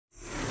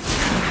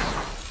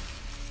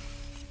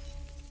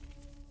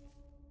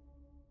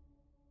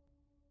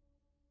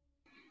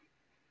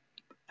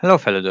Hello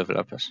fellow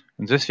developers.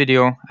 In this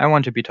video I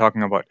want to be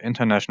talking about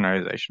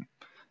internationalization.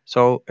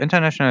 So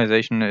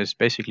internationalization is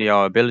basically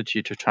our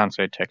ability to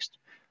translate text.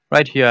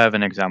 Right here I have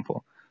an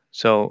example.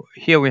 So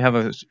here we have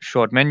a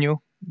short menu,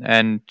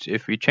 and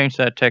if we change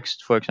that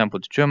text, for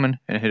example, to German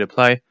and hit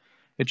apply,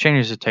 it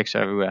changes the text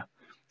everywhere.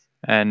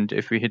 And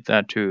if we hit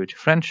that to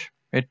French,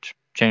 it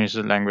changes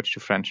the language to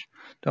French.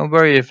 Don't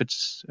worry if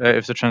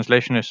the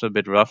translation is a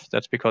bit rough.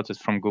 That's because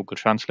it's from Google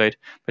Translate,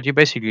 but you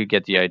basically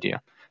get the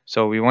idea.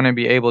 So we want to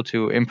be able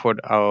to import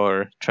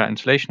our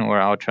translation or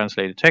our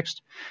translated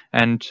text,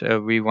 and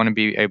we want to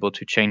be able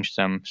to change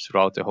them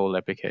throughout the whole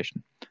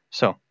application.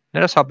 So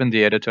let us hop in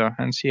the editor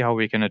and see how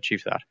we can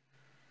achieve that.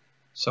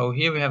 So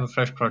here we have a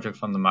fresh project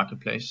from the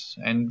marketplace,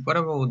 and what I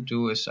will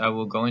do is I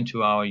will go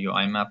into our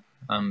UI map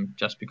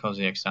just because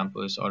the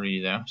example is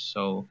already there.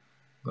 So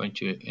going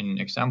to in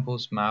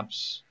examples,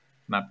 maps,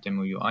 map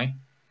demo UI,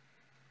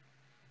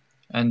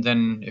 and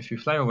then if we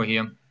fly over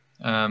here,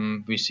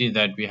 we see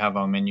that we have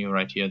our menu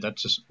right here.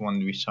 That's just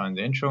one we saw in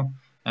the intro.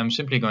 I'm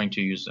simply going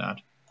to use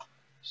that.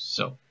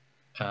 So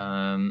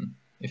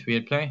if we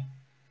hit play,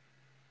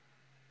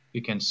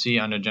 you can see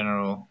under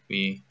general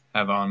we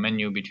have our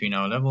menu between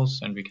our levels,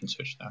 and we can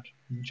switch that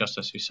just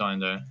as we saw in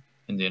the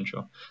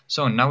intro.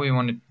 So now we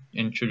want to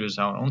introduce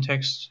our own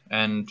text,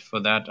 and for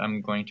that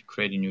I'm going to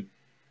create a new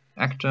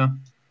actor,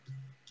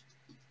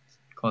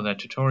 call that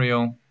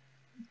tutorial,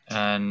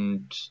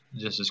 and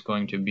this is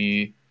going to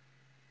be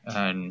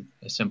a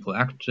simple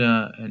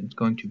actor, and it's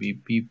going to be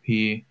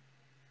bp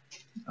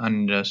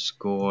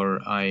underscore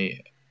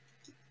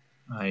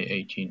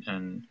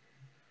i18n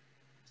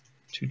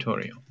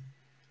tutorial.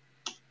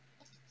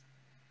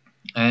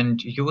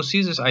 And you will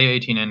see this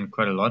i18n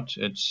quite a lot.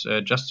 It's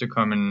just a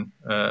common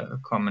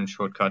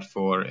shortcut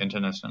for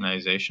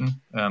internationalization.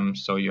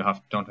 So you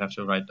don't have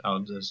to write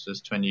out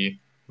this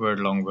 20 letter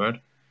long word.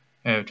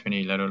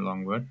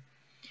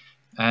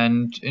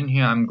 And in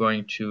here I'm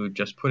going to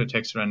just put a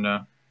text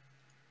render,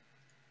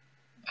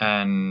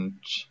 and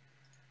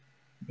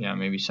yeah,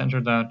 maybe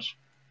center that.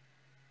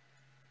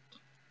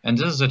 And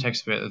this is the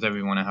text that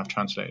we want to have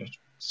translated.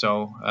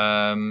 So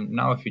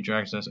now if we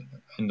drag this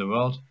in the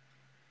world,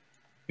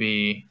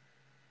 we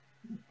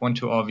want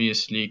to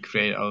obviously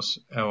create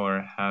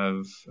or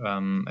have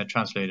a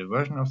translated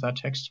version of that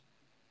text.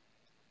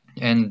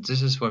 And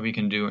this is what we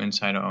can do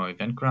inside our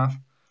event graph.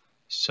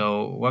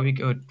 So what we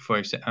could, for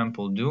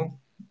example, do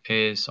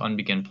is on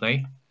begin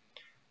play,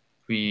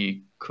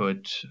 we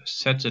could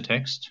set the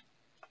text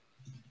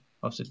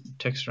of the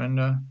text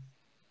render,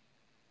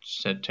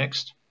 set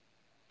text,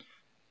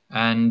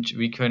 and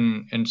we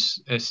can,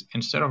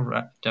 instead of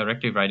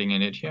directly writing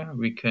in it here,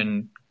 we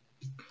can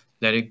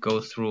let it go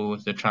through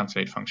the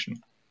translate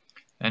function.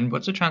 And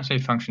what the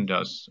translate function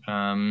does,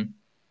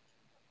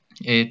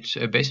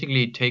 it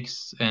basically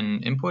takes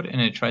an input and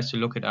it tries to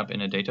look it up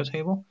in a data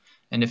table.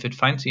 And if it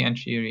finds the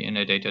entry in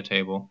a data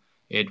table,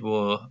 it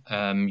will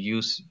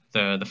use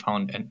the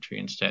found entry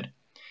instead.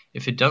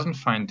 If it doesn't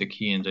find the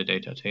key in the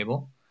data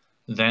table,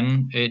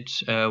 then it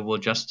will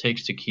just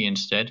take the key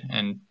instead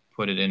and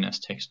put it in as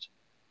text.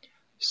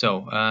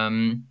 So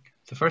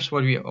the first,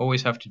 what we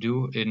always have to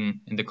do in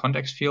the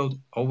context field,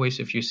 always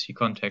if you see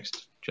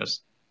context,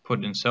 just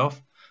put in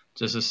self.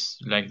 This is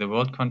like the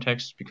world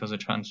context because the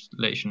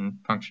translation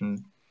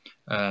function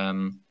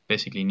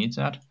basically needs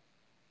that.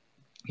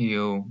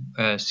 You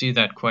see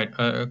that quite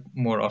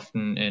more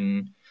often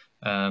in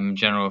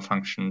general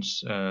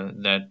functions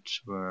that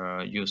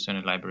were used in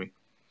a library.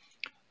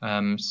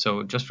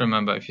 So just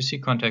remember, if you see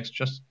context,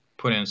 just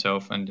put in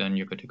self and then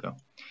you're good to go.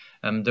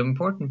 The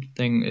important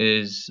thing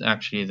is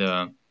actually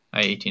the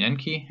i18n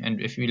key,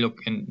 and if we look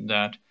in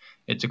that,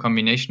 it's a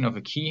combination of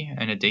a key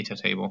and a data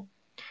table.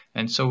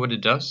 And so what it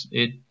does,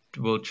 it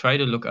will try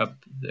to look up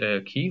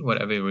the key,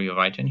 whatever we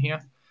write in here,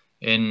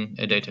 in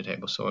a data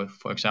table. So if,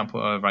 for example,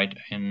 I write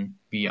in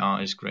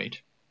VR is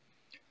great.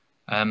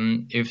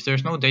 If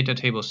there's no data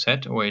table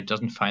set or it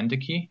doesn't find the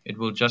key, it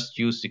will just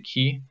use the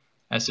key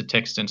as a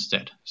text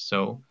instead.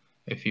 So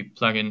if you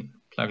plug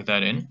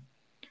that in,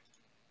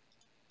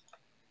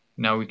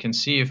 now we can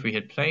see if we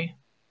hit play,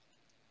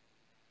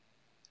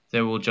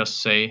 they will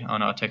just say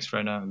on our text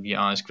render,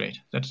 VR is great.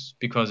 That's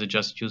because it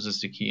just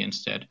uses the key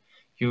instead.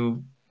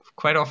 You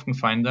quite often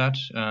find that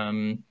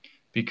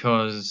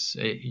because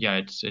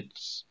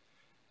it's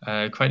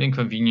quite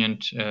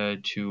inconvenient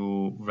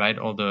to write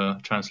all the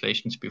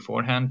translations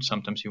beforehand.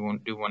 Sometimes you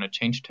do want to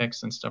change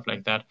text and stuff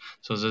like that.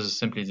 So this is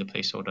simply the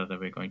placeholder that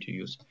we're going to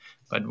use.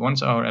 But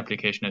once our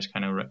application is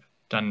kind of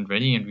done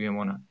ready and we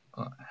want to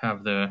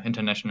have the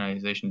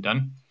internationalization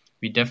done,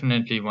 we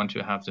definitely want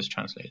to have this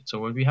translated. So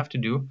what we have to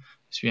do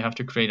is we have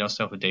to create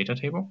ourselves a data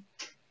table.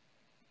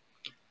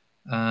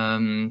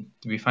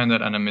 We find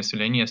that under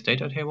miscellaneous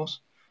data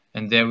tables,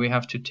 and there we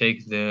have to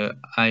take the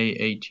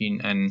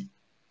i18n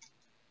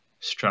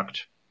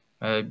struct.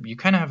 You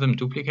kind of have them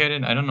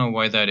duplicated. I don't know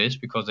why that is,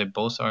 because they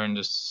both are in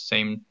the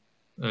same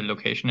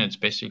location. It's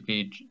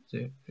basically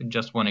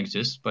just one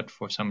exists, but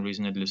for some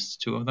reason it lists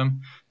two of them.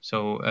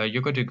 So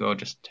you're good to go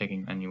just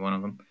taking any one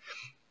of them.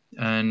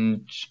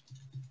 And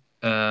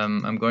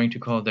I'm going to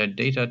call that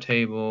data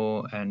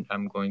table, and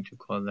I'm going to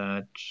call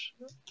that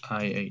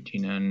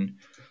I18N,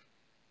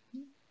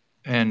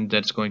 and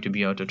that's going to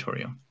be our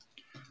tutorial.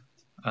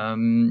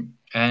 And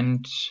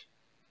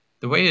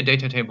the way a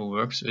data table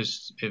works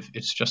is if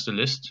it's just a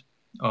list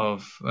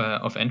of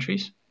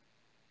entries,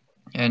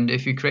 and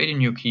if you create a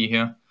new key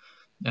here,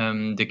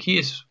 the key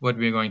is what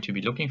we're going to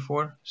be looking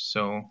for.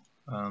 So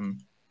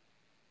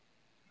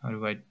how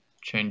do I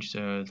change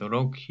the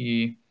row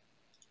key?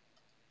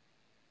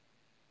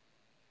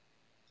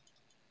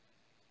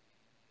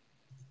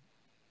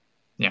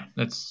 Yeah,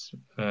 let's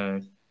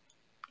I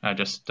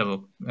just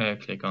double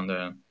click on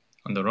the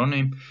row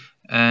name,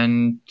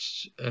 and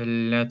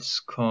let's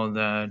call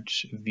that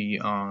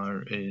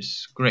VR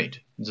is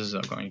great. This is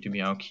going to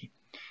be our key.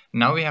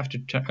 Now we have to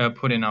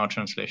put in our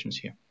translations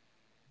here,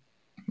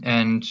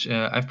 and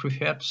I've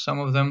prepared some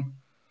of them,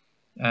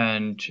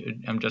 and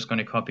I'm just going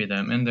to copy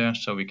them in there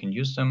so we can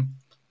use them.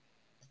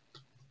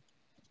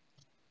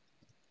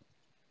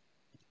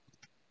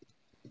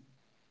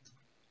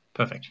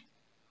 Perfect.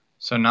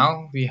 So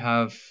now we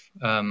have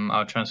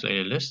our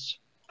translated list,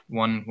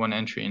 one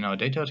entry in our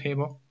data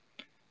table,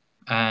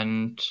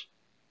 and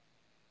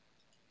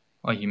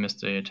oh, you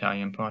missed the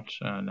Italian part.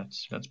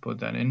 Let's put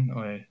that in,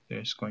 or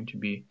there's going to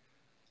be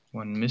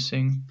one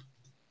missing.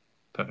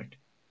 Perfect.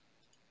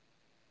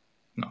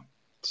 No,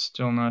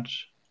 still not.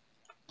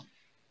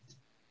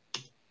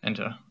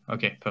 Enter.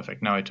 Okay,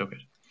 perfect. Now I took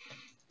it.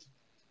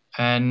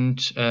 And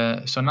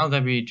so now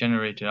that we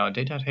generated our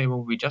data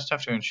table, we just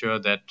have to ensure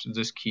that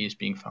this key is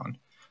being found.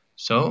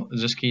 So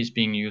this key is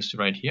being used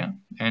right here,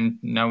 and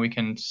now we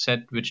can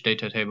set which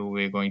data table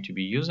we're going to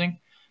be using,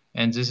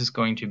 and this is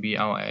going to be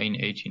our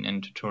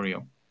I18N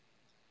tutorial.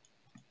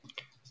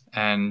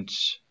 And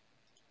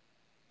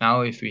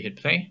now if we hit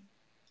play,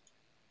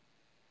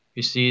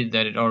 you see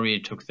that it already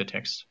took the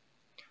text.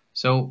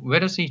 So where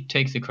does he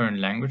take the current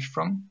language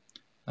from?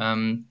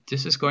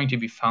 This is going to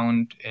be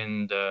found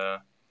in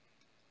the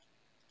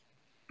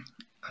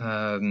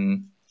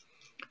in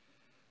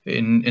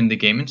the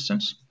game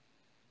instance.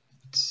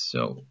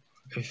 So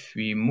if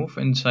we move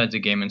inside the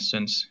game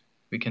instance,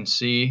 we can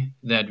see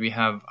that we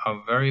have a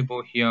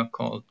variable here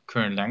called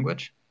current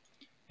language.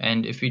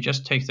 And if we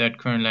just take that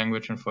current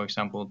language and, for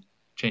example,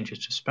 change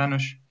it to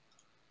Spanish,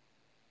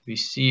 we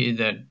see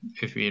that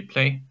if we hit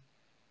play,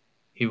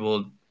 he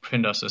will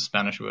print us a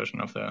Spanish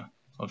version of the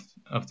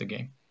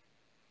game.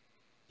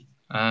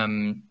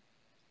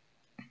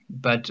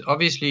 But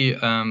obviously,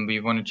 we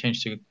want to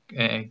change the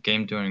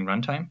game during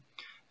runtime,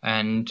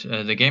 and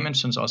the game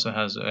instance also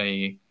has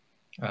a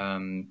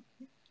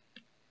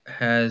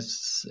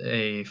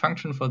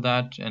function for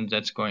that, and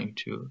that's going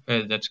to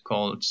that's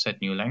called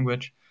set new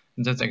language.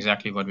 And that's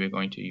exactly what we're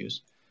going to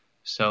use.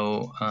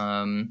 So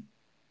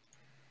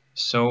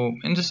so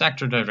in this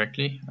actor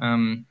directly,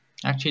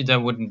 actually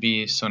that wouldn't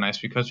be so nice,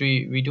 because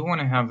we do want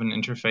to have an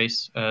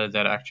interface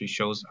that actually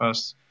shows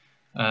us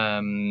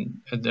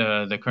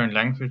the current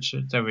language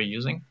that we're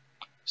using.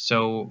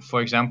 So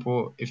for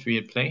example, if we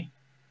hit play,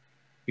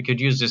 we could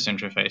use this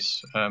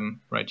interface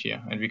right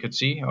here, and we could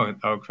see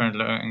our current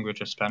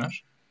language is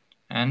Spanish,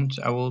 and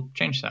I will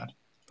change that.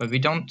 But we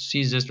don't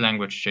see this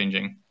language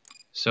changing.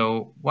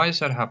 So why is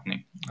that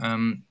happening?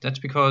 That's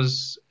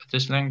because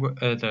this language,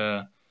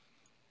 the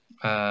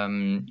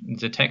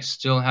text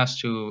still has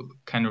to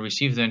kind of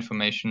receive the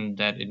information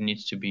that it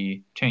needs to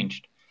be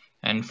changed,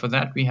 and for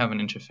that we have an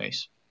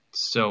interface.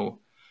 So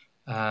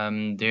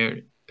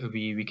there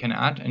we can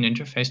add an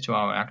interface to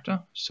our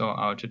actor. So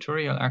our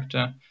tutorial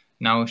actor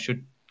now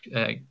should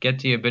get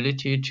the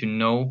ability to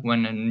know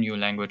when a new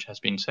language has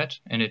been set,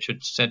 and it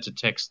should set the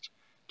text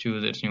to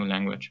this new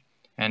language.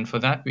 And for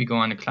that, we go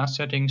on to class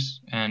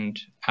settings and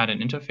add an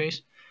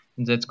interface.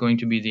 And that's going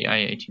to be the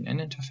I18N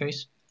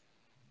interface.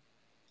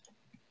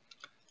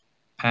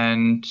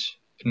 And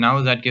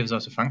now that gives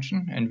us a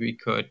function, and we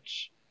could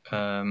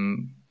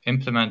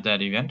implement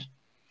that event.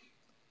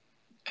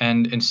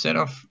 And instead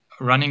of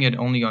running it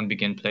only on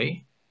begin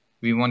play,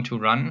 we want to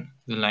run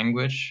the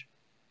language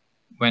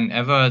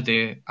whenever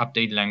the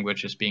update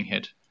language is being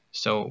hit.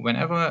 So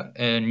whenever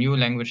a new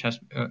language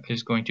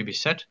is going to be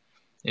set,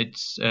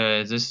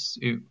 this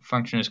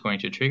function is going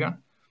to trigger,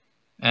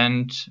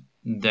 and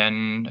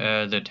then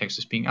the text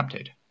is being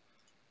updated.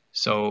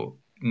 So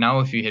now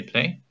if you hit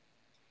play,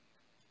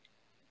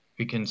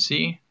 we can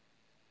see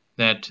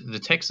that the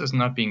text is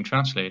not being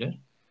translated,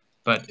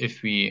 but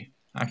if we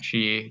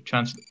actually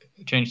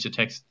change the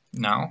text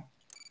now,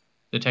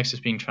 the text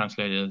is being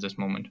translated at this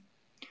moment.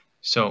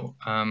 So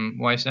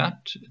why is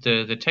that?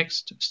 The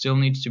text still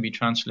needs to be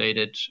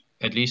translated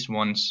at least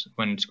once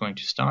when it's going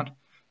to start.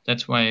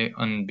 That's why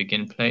on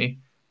begin play,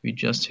 we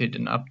just hit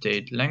an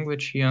update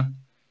language here.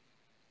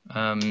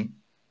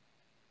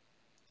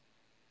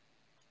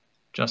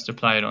 Just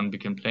apply it on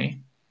begin play,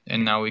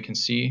 and now we can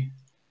see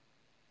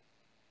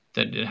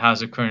that it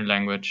has a current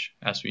language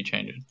as we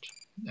change it.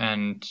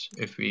 And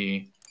if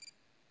we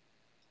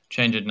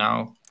change it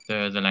now,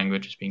 the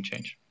language is being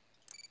changed.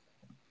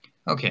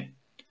 Okay,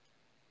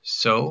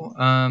 so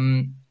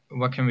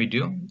what can we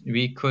do?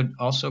 We could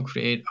also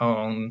create our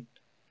own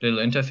little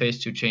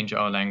interface to change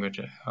our language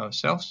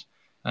ourselves.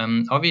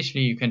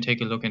 Obviously, you can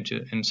take a look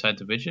inside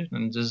the widget,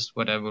 and this is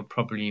what I would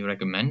probably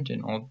recommend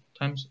in all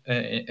times,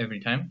 every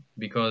time,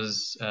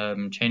 because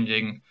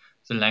changing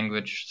the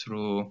language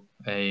through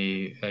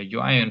a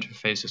UI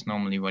interface is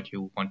normally what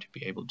you want to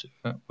be able to,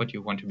 what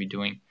you want to be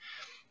doing.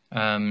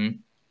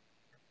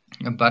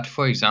 But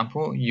for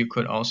example, you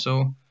could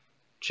also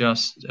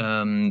just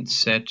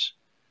set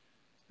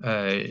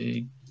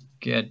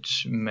get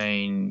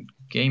main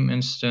game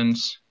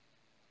instance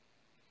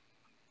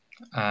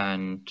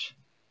and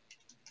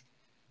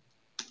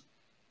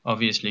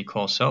obviously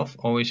call self.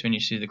 Always when you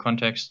see the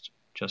context,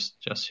 just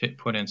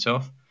put in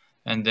self,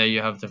 and there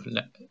you have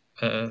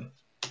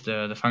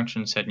the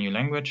function set new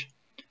language,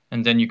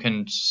 and then you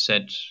can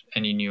set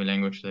any new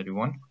language that you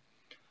want.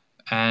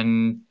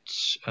 And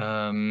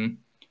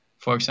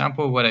for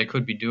example, what I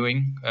could be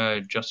doing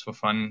just for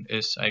fun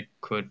is I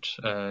could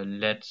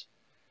let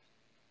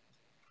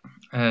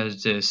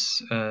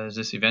this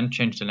event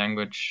change the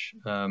language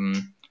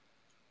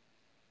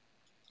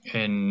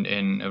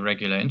in a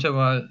regular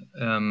interval.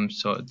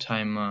 So a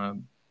timer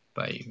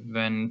by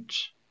event.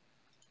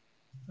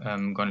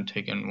 I'm going to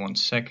take in 1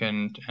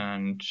 second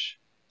and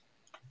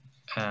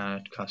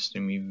add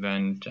custom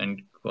event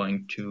and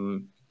going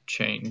to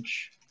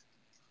change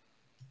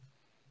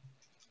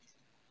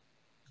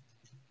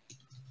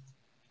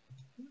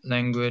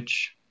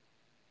language.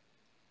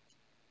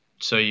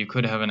 So you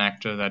could have an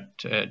actor that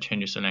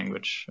changes the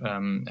language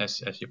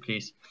as you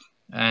please.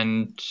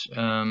 And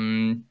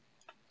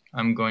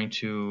I'm going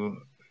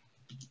to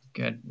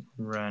get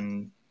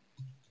random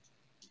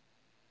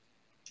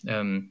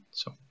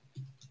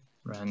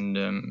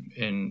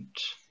int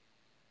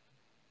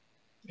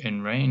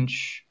in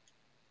range.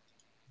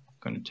 I'm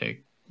going to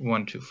take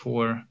 1 to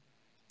 4,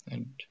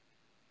 and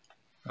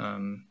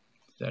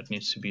that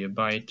needs to be a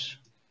byte.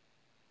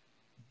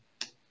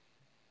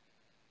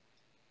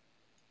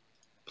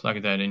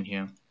 Plug that in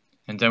here,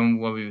 and then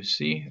what we will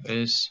see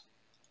is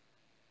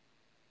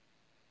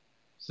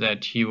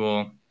that he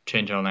will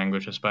change our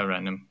languages by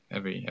random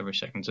every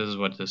second. This is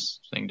what this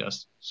thing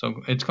does.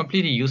 So it's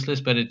completely useless,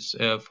 but it's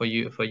for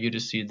you to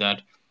see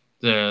that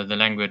the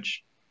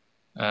language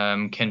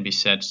can be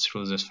set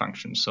through this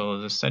function.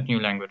 So the set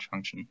new language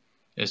function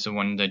is the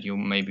one that you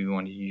maybe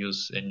want to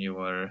use in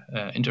your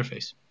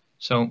interface.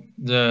 So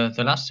the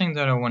last thing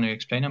that I want to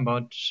explain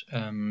about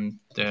the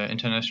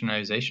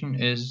internationalization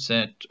is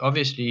that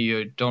obviously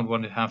you don't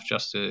want to have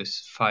just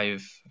these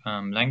 5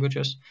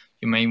 languages.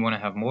 You may want to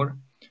have more,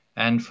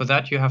 and for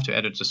that you have to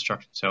edit the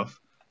struct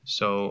itself.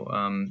 So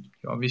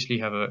you obviously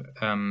have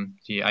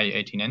the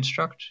i18n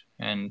struct,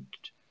 and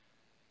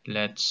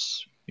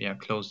let's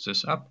close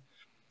this up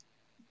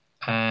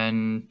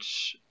and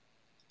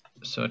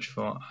search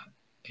for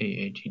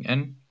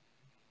i18n.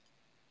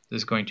 This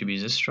is going to be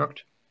this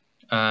struct.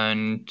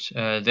 And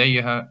there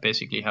you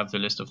basically have the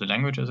list of the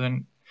languages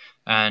in.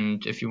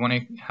 And if you want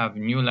to have a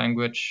new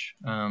language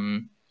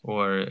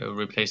or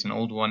replace an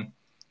old one,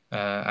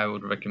 I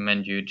would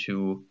recommend you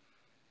to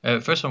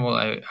first of all,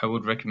 I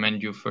would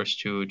recommend you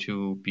first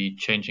to be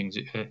changing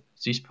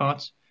these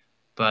parts,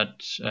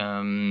 but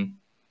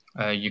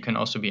you can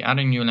also be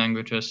adding new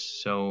languages.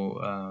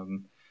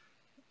 So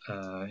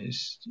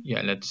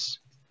let's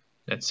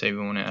say we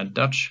want to add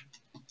Dutch.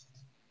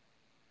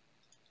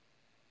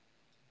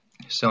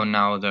 So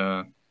now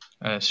the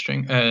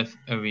string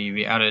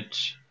we added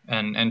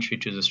an entry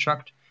to the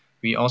struct.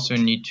 We also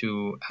need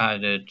to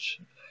edit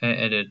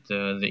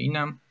the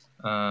enum.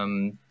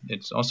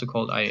 It's also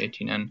called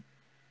i18n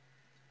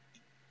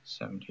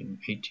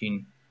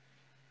 1718,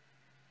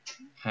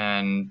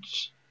 and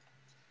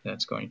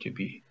that's going to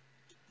be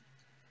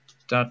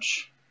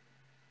Dutch.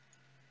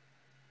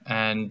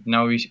 And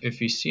now if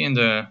we see in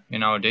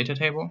our data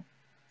table,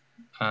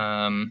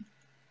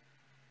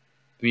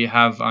 we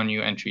have our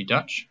new entry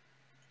Dutch.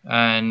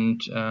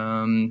 And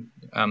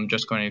I'm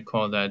just going to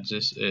call that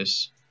this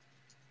is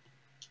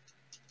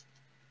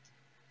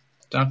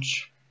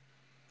Dutch.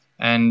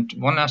 And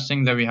one last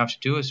thing that we have to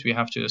do is we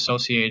have to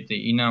associate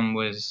the enum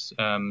with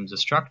the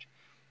struct,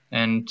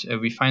 and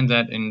we find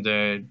that in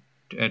the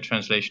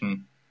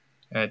translation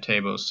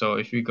table. So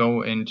if we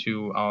go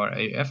into our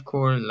AF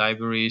core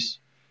libraries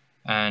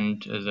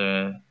and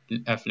the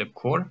flib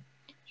core,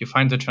 you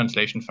find the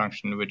translation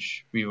function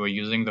which we were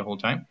using the whole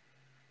time.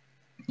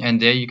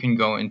 And there you can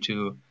go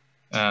into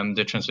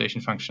the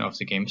translation function of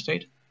the game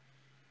state.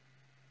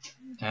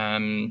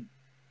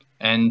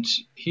 And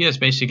here's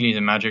basically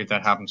the magic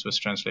that happens with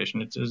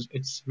translation.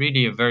 It's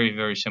really a very,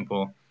 very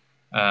simple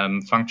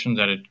function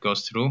that it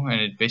goes through,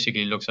 and it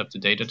basically looks up the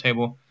data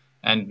table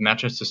and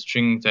matches the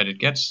string that it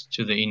gets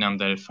to the enum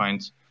that it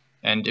finds.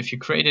 And if you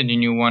created a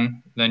new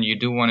one, then you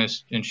do want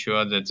to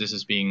ensure that this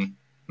is being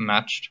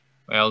matched,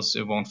 or else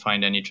it won't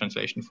find any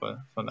translation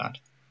for that.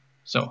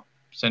 So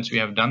since we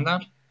have done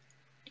that,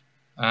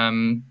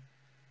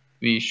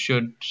 we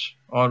should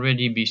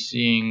already be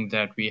seeing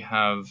that we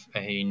have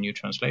a new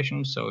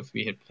translation. So if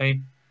we hit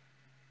play,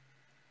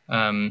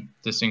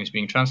 this thing is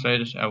being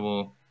translated. I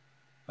will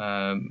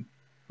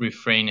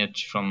refrain it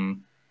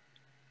from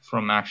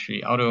from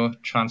actually auto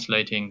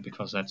translating,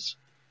 because that's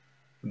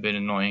a bit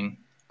annoying.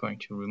 Going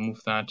to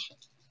remove that.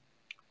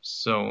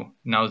 So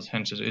now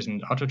hence it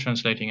isn't auto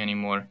translating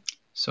anymore.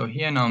 So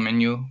here in our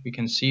menu we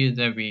can see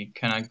that we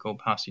cannot go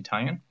past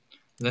Italian.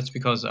 That's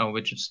because our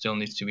widget still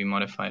needs to be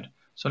modified.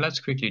 So let's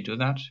quickly do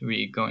that.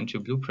 We go into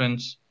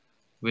Blueprints,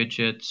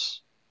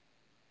 Widgets.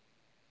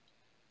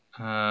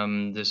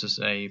 This is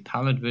a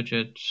palette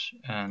widget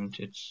and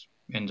it's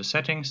in the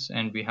settings,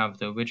 and we have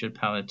the widget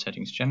palette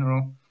settings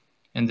general,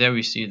 and there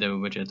we see the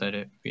widget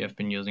that we have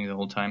been using the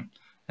whole time.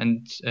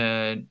 And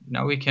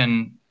now we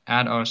can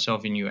add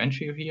ourselves a new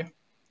entry here.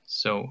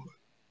 So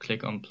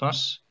click on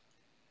plus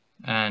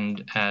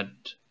and add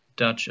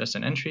Dutch as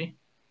an entry.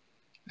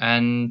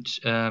 And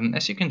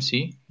as you can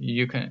see,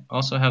 you can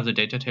also have the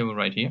data table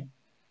right here.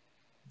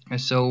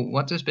 And so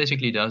what this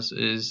basically does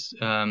is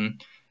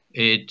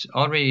it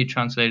already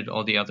translated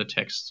all the other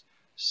texts.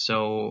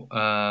 So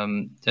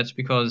that's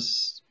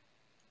because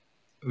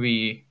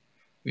we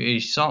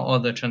saw all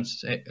the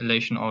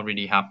translation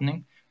already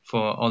happening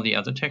for all the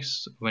other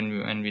texts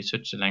when we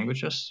switch the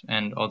languages,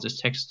 and all this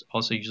text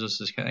also uses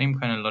the same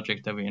kind of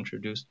logic that we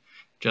introduced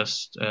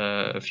just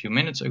a few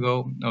minutes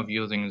ago of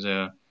using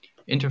the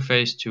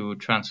interface to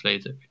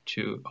translate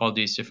to all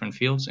these different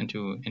fields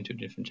into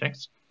different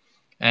texts.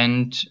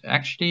 And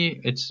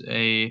actually, it's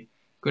a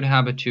good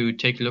habit to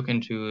take a look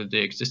into the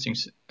existing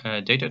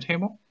data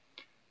table.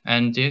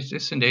 And the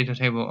existing data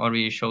table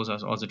already shows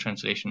us all the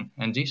translation.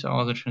 And these are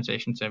all the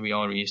translations that we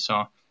already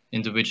saw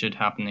in the widget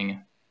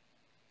happening.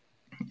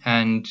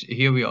 And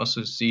here we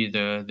also see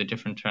the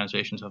different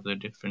translations of the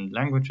different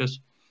languages.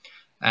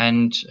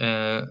 And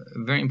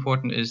very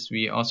important is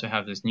we also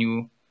have this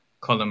new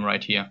column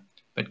right here.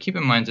 But keep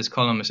in mind this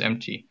column is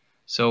empty.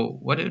 So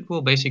what it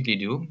will basically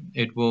do,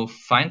 it will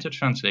find the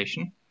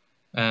translation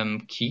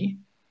key,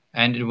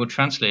 and it will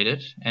translate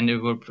it, and it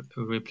will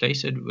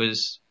replace it with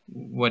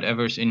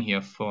whatever's in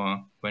here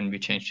for when we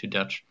change to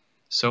Dutch.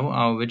 So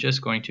our widget is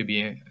going to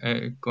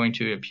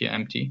appear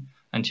empty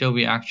until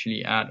we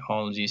actually add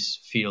all these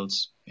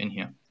fields in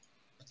here.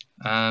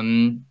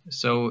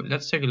 So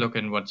let's take a look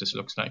at what this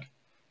looks like.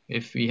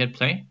 If we hit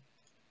play,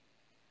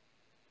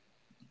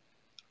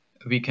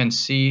 we can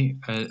see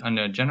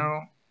under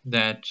general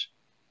that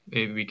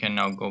we can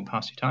now go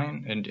past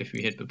Italian, and if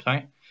we hit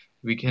apply,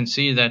 we can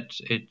see that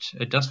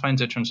it does find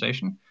the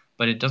translation,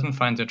 but it doesn't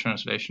find the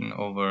translation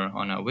over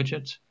on our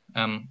widget,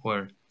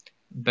 or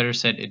better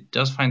said, it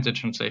does find the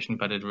translation,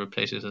 but it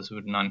replaces us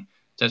with none.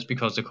 That's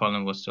because the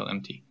column was still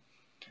empty.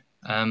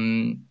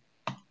 And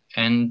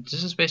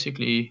this is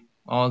basically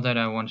all that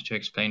I wanted to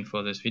explain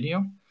for this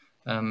video.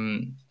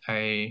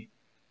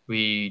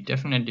 We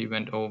definitely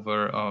went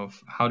over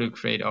of how to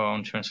create our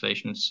own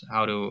translations,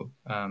 how to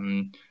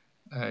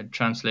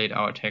translate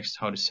our text,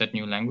 how to set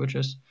new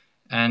languages,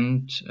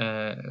 and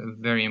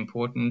very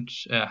important,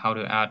 how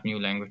to add new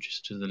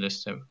languages to the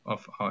list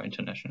of our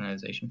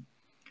internationalization.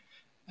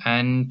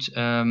 And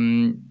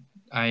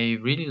I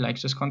really like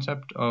this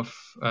concept of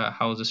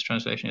how this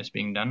translation is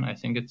being done. I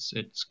think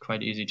it's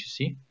quite easy to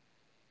see,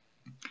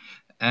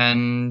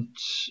 and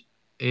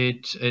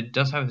it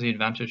does have the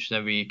advantage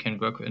that we can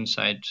work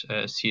inside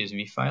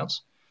CSV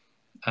files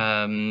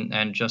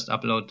and just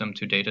upload them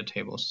to data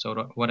tables.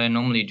 So what I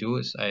normally do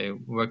is I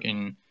work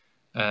in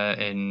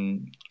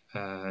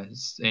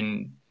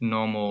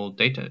normal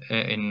data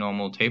in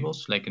normal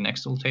tables, like an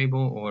Excel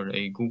table or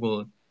a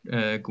Google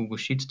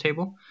Sheets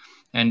table,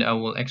 and I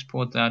will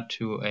export that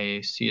to a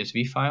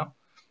CSV file,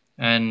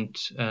 and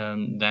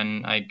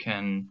then I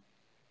can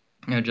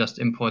just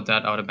import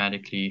that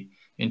automatically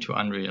into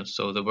Unreal.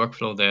 So the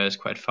workflow there is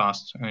quite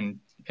fast in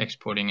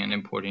exporting and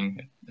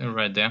importing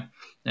right there,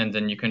 and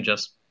then you can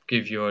just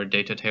give your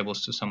data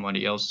tables to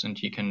somebody else, and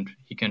he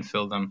can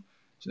fill them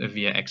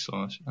via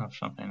Excel or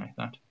something like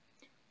that.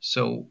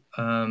 So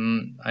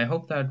I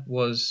hope that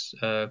was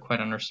quite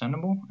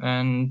understandable,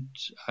 and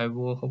I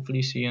will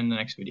hopefully see you in the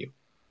next video.